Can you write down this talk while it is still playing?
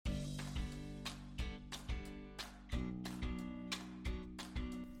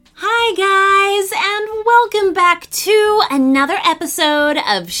Hi guys, and welcome back to another episode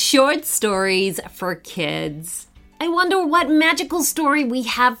of Short Stories for Kids. I wonder what magical story we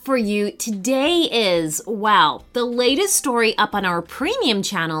have for you today is. Well, the latest story up on our premium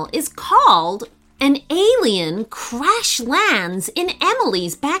channel is called An Alien Crash Lands in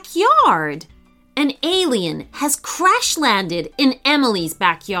Emily's Backyard. An alien has crash landed in Emily's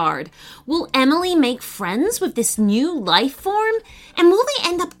backyard. Will Emily make friends with this new life form? And will they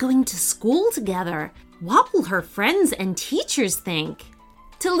end up going to school together? What will her friends and teachers think?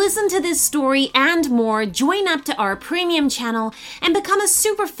 To listen to this story and more, join up to our premium channel and become a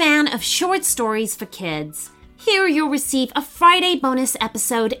super fan of short stories for kids. Here you'll receive a Friday bonus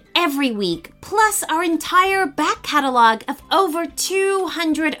episode every week, plus our entire back catalog of over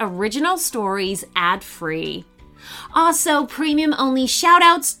 200 original stories ad-free. Also, premium-only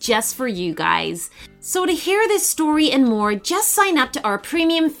shout-outs just for you guys. So to hear this story and more, just sign up to our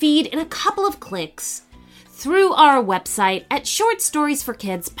premium feed in a couple of clicks through our website at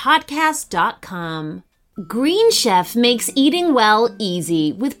shortstoriesforkidspodcast.com. Green Chef makes eating well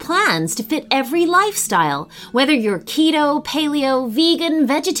easy with plans to fit every lifestyle, whether you're keto, paleo, vegan,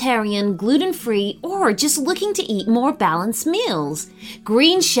 vegetarian, gluten-free, or just looking to eat more balanced meals.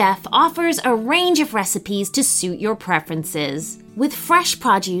 Green Chef offers a range of recipes to suit your preferences. With fresh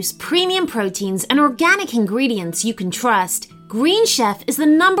produce, premium proteins, and organic ingredients you can trust, Green Chef is the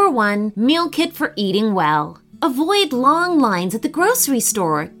 #1 meal kit for eating well. Avoid long lines at the grocery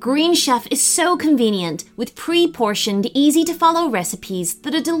store. Green Chef is so convenient with pre-portioned, easy-to-follow recipes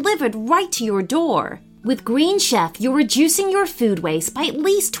that are delivered right to your door. With Green Chef, you're reducing your food waste by at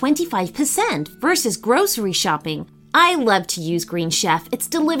least 25% versus grocery shopping. I love to use Green Chef. It's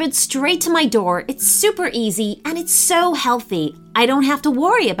delivered straight to my door. It's super easy and it's so healthy. I don't have to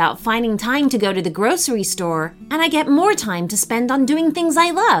worry about finding time to go to the grocery store, and I get more time to spend on doing things I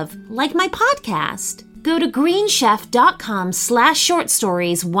love, like my podcast. Go to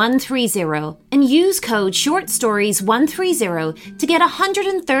greenchef.com/shortstories130 and use code shortstories130 to get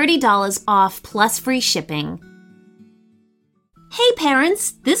 $130 off plus free shipping. Hey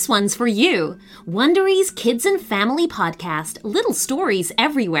parents, this one's for you. Wondery's Kids and Family podcast, Little Stories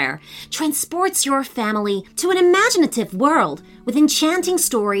Everywhere, transports your family to an imaginative world with enchanting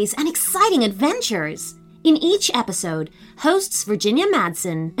stories and exciting adventures. In each episode, hosts Virginia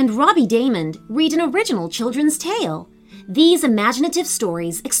Madsen and Robbie Damon read an original children's tale. These imaginative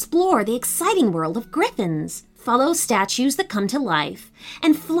stories explore the exciting world of griffins, follow statues that come to life,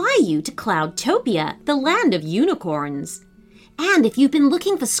 and fly you to Cloudtopia, the land of unicorns. And if you've been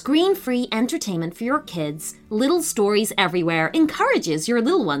looking for screen-free entertainment for your kids, Little Stories Everywhere encourages your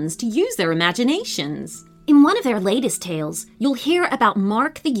little ones to use their imaginations. In one of their latest tales, you'll hear about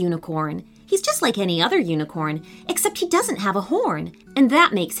Mark the unicorn. He's just like any other unicorn, except he doesn't have a horn, and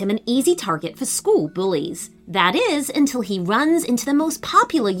that makes him an easy target for school bullies. That is, until he runs into the most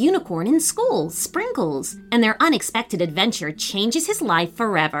popular unicorn in school, Sprinkles, and their unexpected adventure changes his life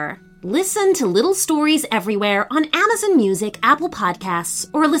forever. Listen to Little Stories Everywhere on Amazon Music, Apple Podcasts,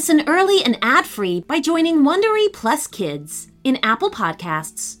 or listen early and ad-free by joining Wondery Plus Kids in Apple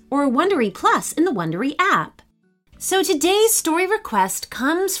Podcasts or Wondery Plus in the Wondery app. So today's story request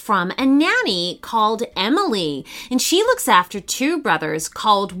comes from a nanny called Emily, and she looks after two brothers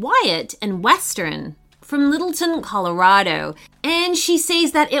called Wyatt and Western from Littleton, Colorado. And she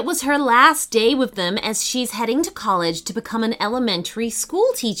says that it was her last day with them as she's heading to college to become an elementary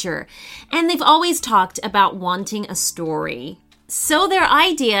school teacher. And they've always talked about wanting a story. So their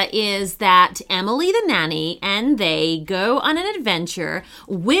idea is that Emily the nanny and they go on an adventure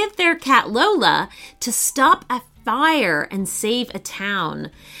with their cat Lola to stop a fire and save a town.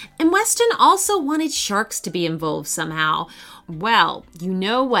 And Weston also wanted sharks to be involved somehow. Well, you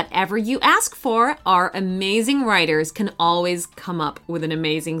know, whatever you ask for, our amazing writers can always come up with an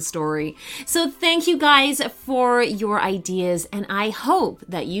amazing story. So thank you guys for your ideas, and I hope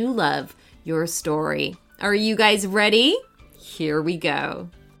that you love your story. Are you guys ready? Here we go.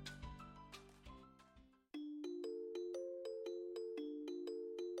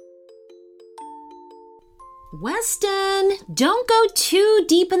 Weston, don't go too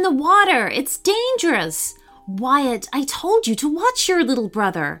deep in the water. It's dangerous. Wyatt, I told you to watch your little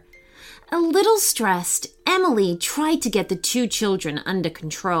brother. A little stressed, Emily tried to get the two children under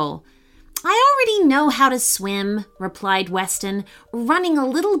control. I already know how to swim, replied Weston, running a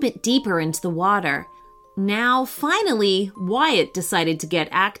little bit deeper into the water. Now, finally, Wyatt decided to get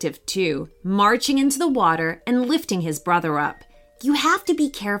active too, marching into the water and lifting his brother up. You have to be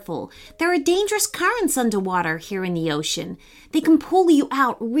careful. There are dangerous currents underwater here in the ocean. They can pull you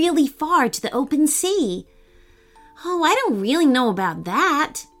out really far to the open sea. Oh, I don't really know about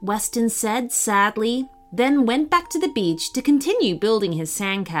that, Weston said sadly, then went back to the beach to continue building his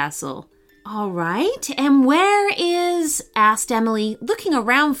sandcastle. All right, and where is... asked Emily, looking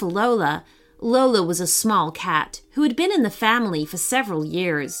around for Lola. Lola was a small cat who had been in the family for several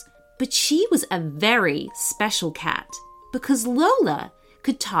years, but she was a very special cat because Lola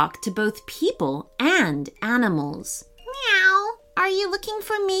could talk to both people and animals. Meow, are you looking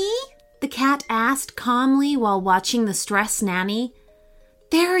for me? The cat asked calmly while watching the stressed nanny.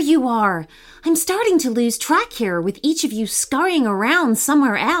 There you are. I'm starting to lose track here with each of you scurrying around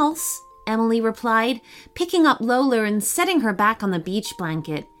somewhere else, Emily replied, picking up Lola and setting her back on the beach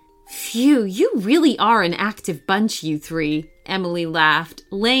blanket. Phew, you really are an active bunch, you three, Emily laughed,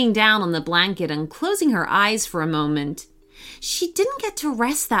 laying down on the blanket and closing her eyes for a moment. She didn't get to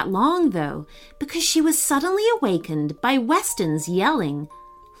rest that long, though, because she was suddenly awakened by Weston's yelling.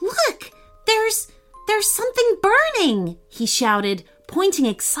 Look, there's something burning, he shouted, pointing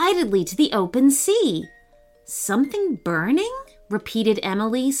excitedly to the open sea. Something burning? Repeated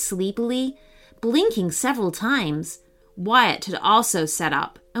Emily sleepily, blinking several times. Wyatt had also sat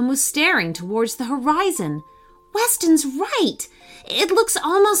up and was staring towards the horizon. Weston's right. It looks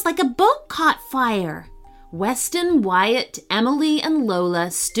almost like a boat caught fire. Weston, Wyatt, Emily, and Lola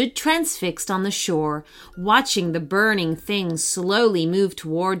stood transfixed on the shore, watching the burning thing slowly move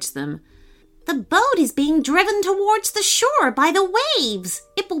towards them. The boat is being driven towards the shore by the waves.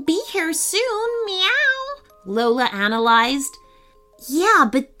 It will be here soon, meow, Lola analyzed. Yeah,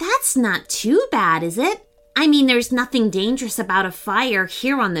 but that's not too bad, is it? I mean, there's nothing dangerous about a fire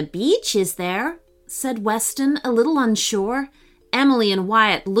here on the beach, is there? Said Weston, a little unsure. Emily and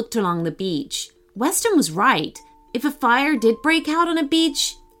Wyatt looked along the beach. Weston was right. If a fire did break out on a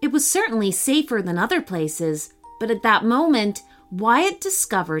beach, it was certainly safer than other places. But at that moment, Wyatt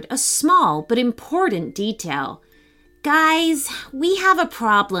discovered a small but important detail. Guys, we have a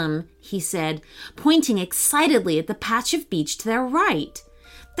problem, he said, pointing excitedly at the patch of beach to their right.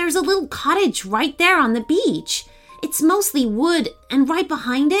 There's a little cottage right there on the beach. It's mostly wood, and right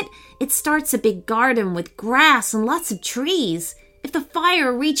behind it, it starts a big garden with grass and lots of trees. If the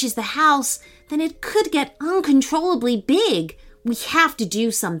fire reaches the house, then it could get uncontrollably big. We have to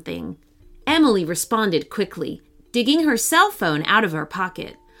do something. Emily responded quickly, digging her cell phone out of her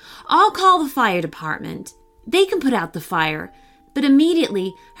pocket. I'll call the fire department. They can put out the fire. But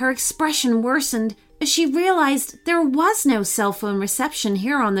immediately, her expression worsened as she realized there was no cell phone reception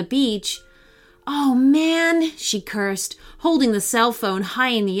here on the beach. Oh man, she cursed, holding the cell phone high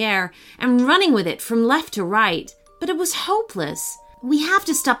in the air and running with it from left to right. But it was hopeless. We have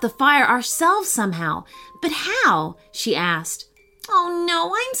to stop the fire ourselves somehow. But how? She asked. Oh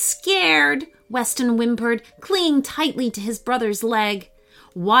no, I'm scared, Weston whimpered, clinging tightly to his brother's leg.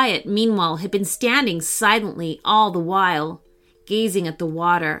 Wyatt, meanwhile, had been standing silently all the while, gazing at the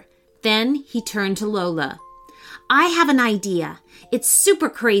water. Then he turned to Lola. I have an idea. It's super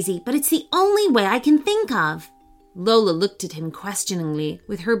crazy, but it's the only way I can think of. Lola looked at him questioningly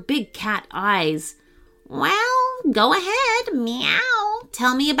with her big cat eyes. Well, go ahead, meow.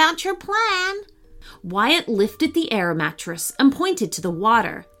 Tell me about your plan. Wyatt lifted the air mattress and pointed to the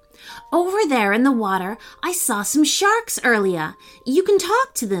water. Over there in the water, I saw some sharks earlier. You can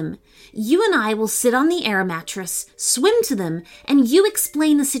talk to them. You and I will sit on the air mattress, swim to them, and you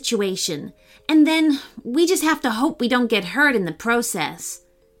explain the situation. And then we just have to hope we don't get hurt in the process.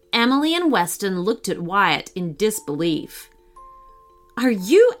 Emily and Weston looked at Wyatt in disbelief. Are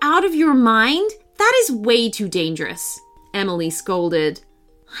you out of your mind? That is way too dangerous, Emily scolded.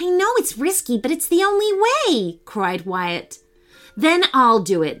 I know it's risky, but it's the only way, cried Wyatt. Then I'll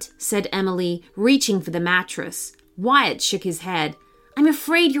do it, said Emily, reaching for the mattress. Wyatt shook his head. I'm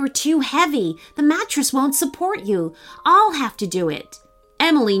afraid you're too heavy. The mattress won't support you. I'll have to do it.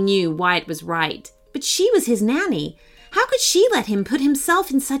 Emily knew Wyatt was right, but she was his nanny. How could she let him put himself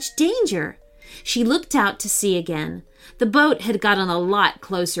in such danger? She looked out to sea again. The boat had gotten a lot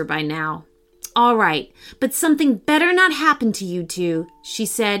closer by now. All right, but something better not happen to you two, she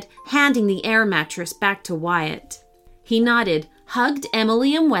said, handing the air mattress back to Wyatt. He nodded, hugged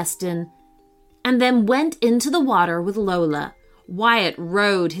Emily and Weston, and then went into the water with Lola. Wyatt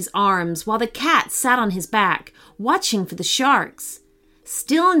rode his arms while the cat sat on his back, watching for the sharks.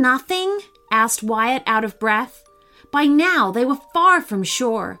 Still nothing? Asked Wyatt out of breath. By now they were far from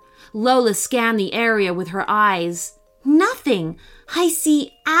shore. Lola scanned the area with her eyes. Nothing. I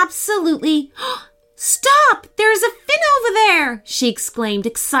see absolutely... Stop! There's a fin over there! She exclaimed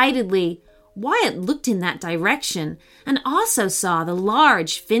excitedly. Wyatt looked in that direction and also saw the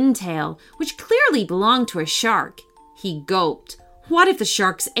large fin tail, which clearly belonged to a shark. He gulped. What if the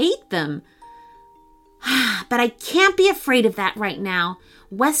sharks ate them? But I can't be afraid of that right now.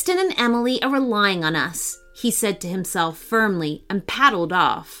 Weston and Emily are relying on us, he said to himself firmly and paddled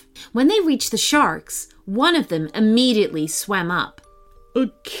off. When they reached the sharks, one of them immediately swam up. A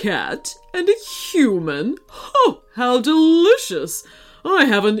cat and a human? Oh, how delicious! I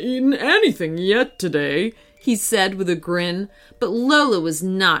haven't eaten anything yet today, he said with a grin, but Lola was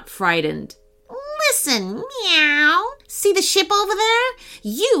not frightened. Listen, meow. See the ship over there?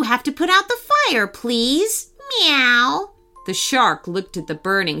 You have to put out the fire, please. Meow. The shark looked at the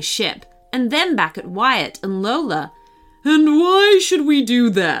burning ship and then back at Wyatt and Lola. And why should we do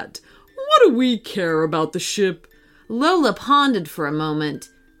that? What do we care about the ship? Lola pondered for a moment.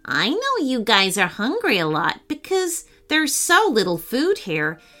 I know you guys are hungry a lot because there's so little food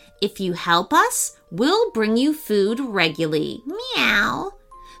here. If you help us, we'll bring you food regularly. Meow.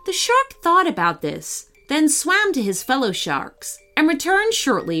 The shark thought about this, then swam to his fellow sharks and returned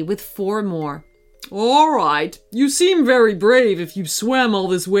shortly with 4 more. All right, you seem very brave if you swam all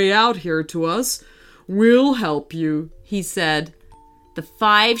this way out here to us. We'll help you, he said. The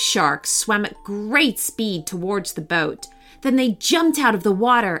 5 sharks swam at great speed towards the boat. Then they jumped out of the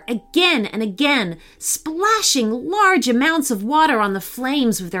water again and again, splashing large amounts of water on the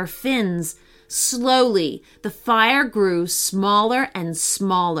flames with their fins. Slowly, the fire grew smaller and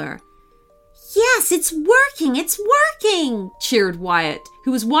smaller. Yes, it's working, cheered Wyatt,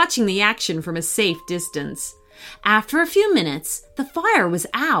 who was watching the action from a safe distance. After a few minutes, the fire was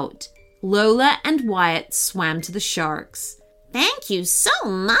out. Lola and Wyatt swam to the sharks. Thank you so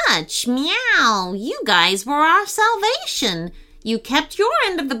much, meow. You guys were our salvation. You kept your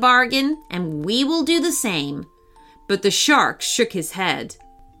end of the bargain, and we will do the same. But the shark shook his head.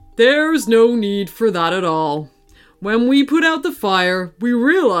 There's no need for that at all. When we put out the fire, we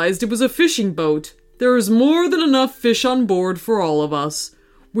realized it was a fishing boat. There is more than enough fish on board for all of us.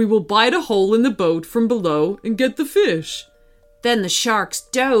 We will bite a hole in the boat from below and get the fish. Then the sharks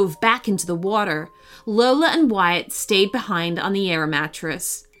dove back into the water. Lola and Wyatt stayed behind on the air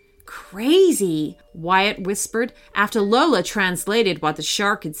mattress. Crazy, Wyatt whispered after Lola translated what the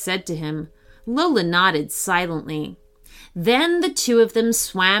shark had said to him. Lola nodded silently. Then the 2 of them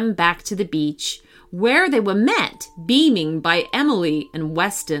swam back to the beach, where they were met, beaming by Emily and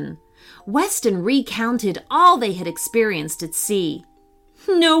Weston. Weston recounted all they had experienced at sea.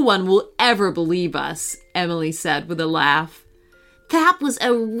 No one will ever believe us, Emily said with a laugh. That was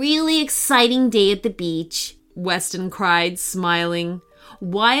a really exciting day at the beach, Weston cried, smiling.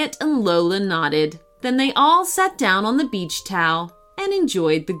 Wyatt and Lola nodded. Then they all sat down on the beach towel and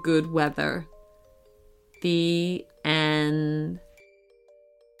enjoyed the good weather. The end.